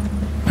cold.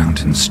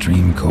 Mountain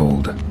stream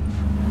cold.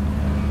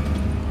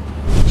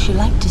 She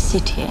liked to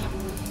sit here,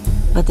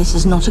 but this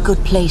is not a good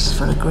place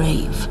for a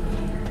grave.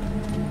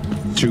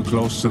 Too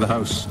close to the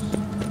house.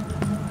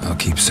 I'll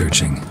keep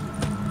searching.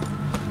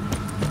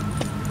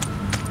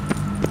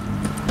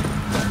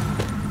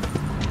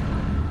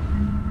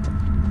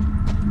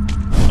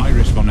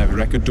 Iris von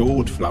Everec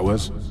adored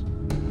flowers.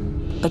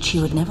 But she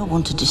would never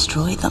want to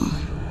destroy them.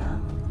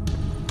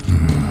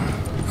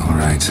 All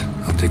right,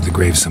 I'll dig the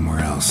grave somewhere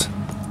else.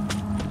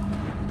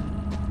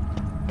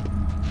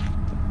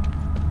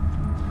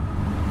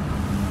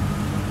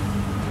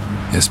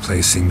 This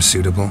place seems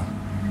suitable.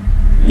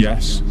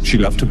 Yes, she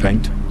loved to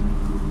paint.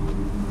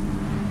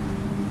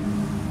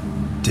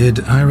 Did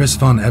Iris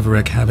von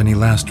Everec have any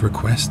last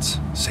requests?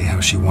 Say how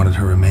she wanted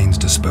her remains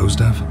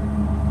disposed of?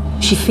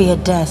 She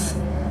feared death.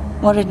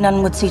 Worried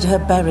none would see to her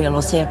burial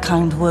or say a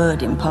kind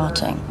word in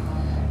parting.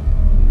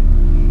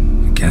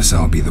 Guess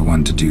I'll be the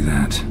one to do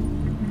that.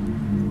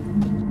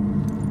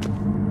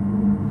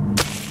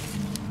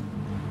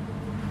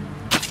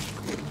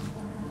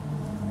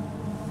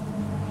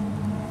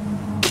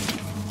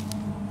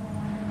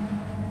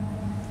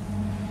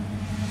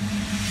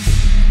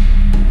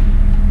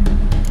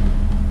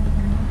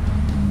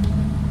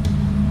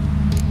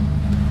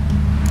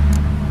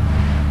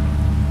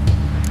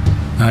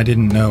 I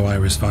didn't know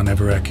Iris von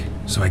Everec,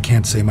 so I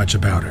can't say much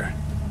about her.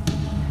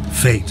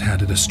 Fate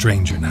had it a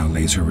stranger now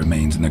lays her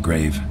remains in the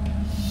grave.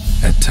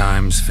 At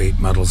times, fate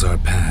muddles our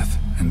path,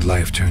 and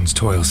life turns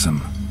toilsome,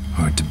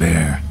 hard to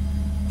bear.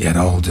 Yet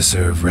all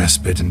deserve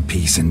respite and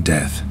peace in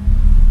death.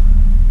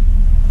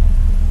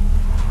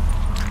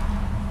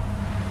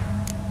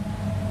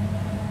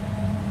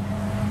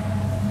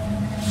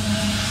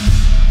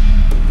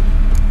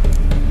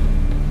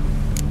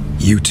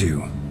 You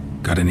two,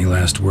 Got any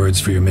last words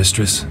for your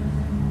mistress?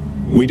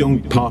 We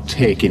don't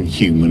partake in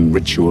human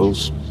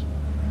rituals.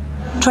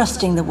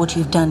 Trusting that what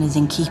you've done is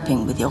in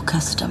keeping with your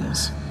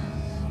customs.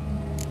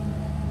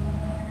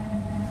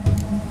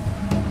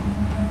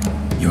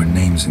 Your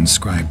name's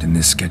inscribed in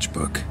this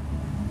sketchbook.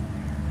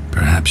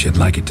 Perhaps you'd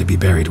like it to be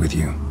buried with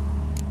you.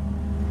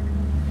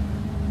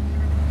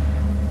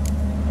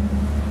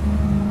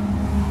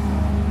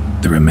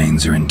 The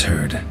remains are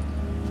interred.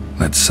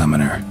 Let's summon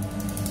her.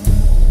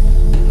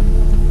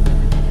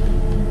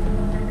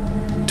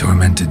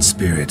 Tormented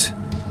spirit,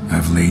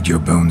 I've laid your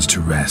bones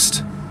to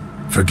rest.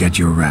 Forget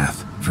your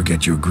wrath,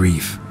 forget your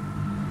grief.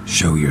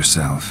 Show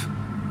yourself.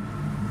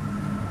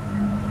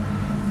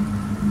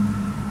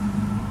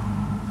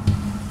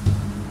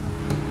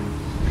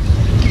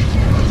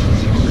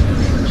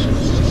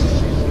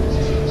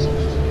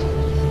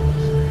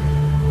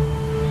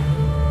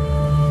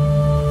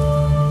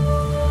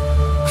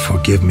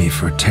 Forgive me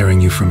for tearing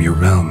you from your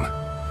realm.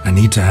 I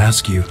need to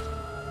ask you.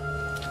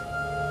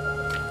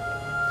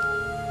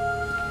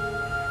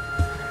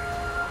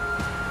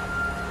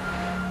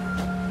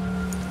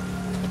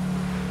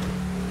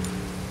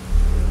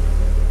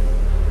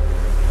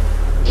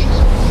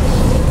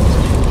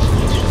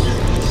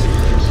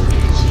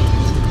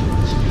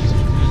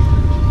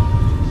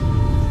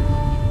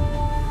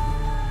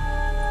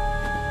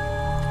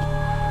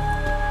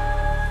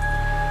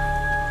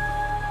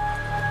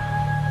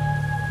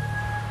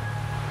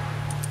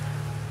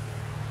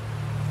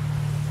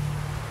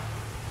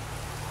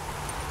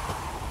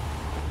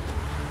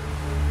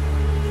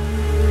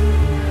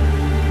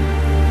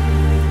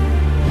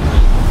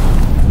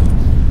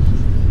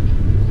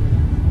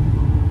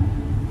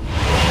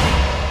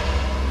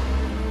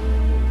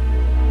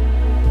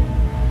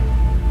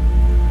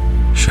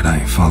 Should I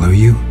follow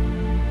you?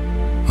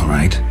 All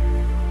right.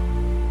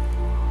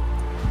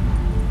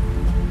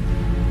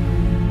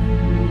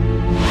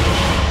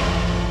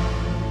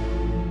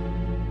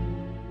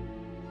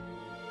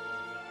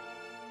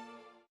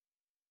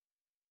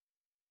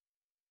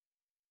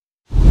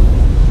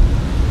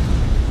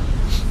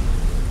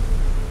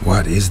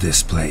 What is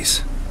this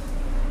place?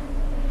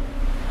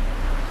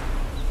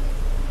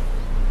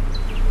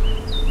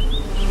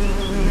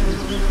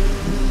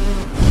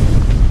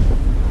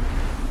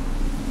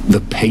 The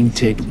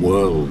Painted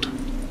World.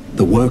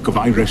 The work of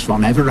Iris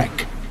von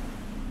Everec.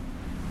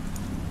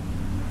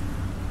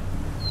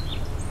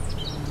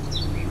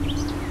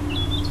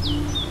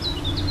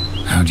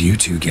 How'd you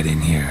two get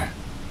in here?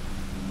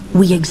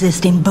 We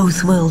exist in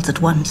both worlds at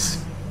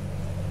once.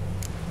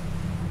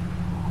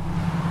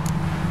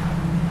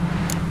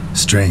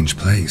 Strange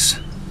place.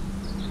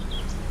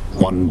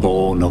 One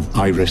born of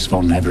Iris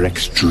von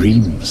Everec's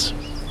dreams.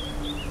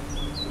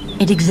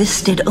 It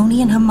existed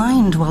only in her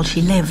mind while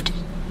she lived.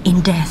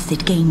 In death,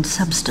 it gained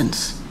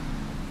substance.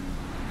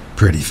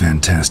 Pretty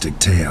fantastic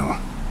tale.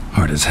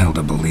 Hard as hell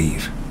to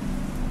believe.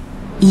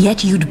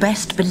 Yet you'd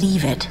best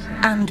believe it,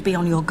 and be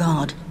on your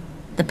guard.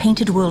 The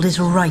Painted World is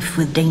rife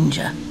with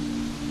danger.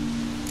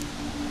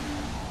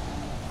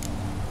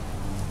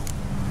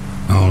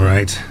 All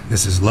right,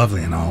 this is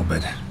lovely and all,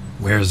 but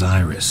where's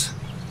Iris?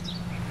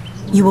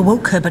 You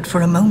awoke her but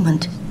for a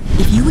moment.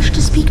 If you wish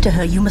to speak to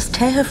her, you must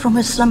tear her from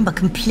her slumber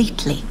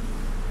completely.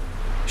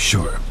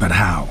 Sure, but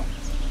how?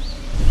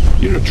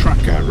 You're a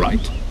tracker,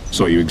 right?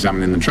 Saw you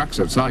examining the tracks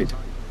outside.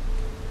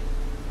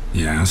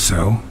 Yeah,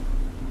 so?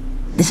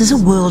 This is a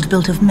world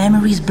built of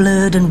memories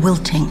blurred and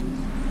wilting.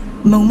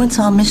 Moments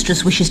our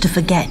mistress wishes to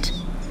forget,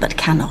 but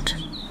cannot.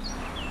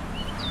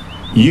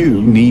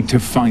 You need to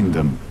find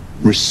them,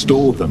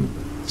 restore them,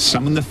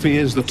 summon the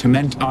fears that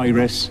torment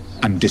Iris,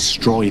 and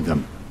destroy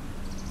them.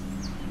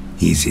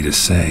 Easy to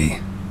say.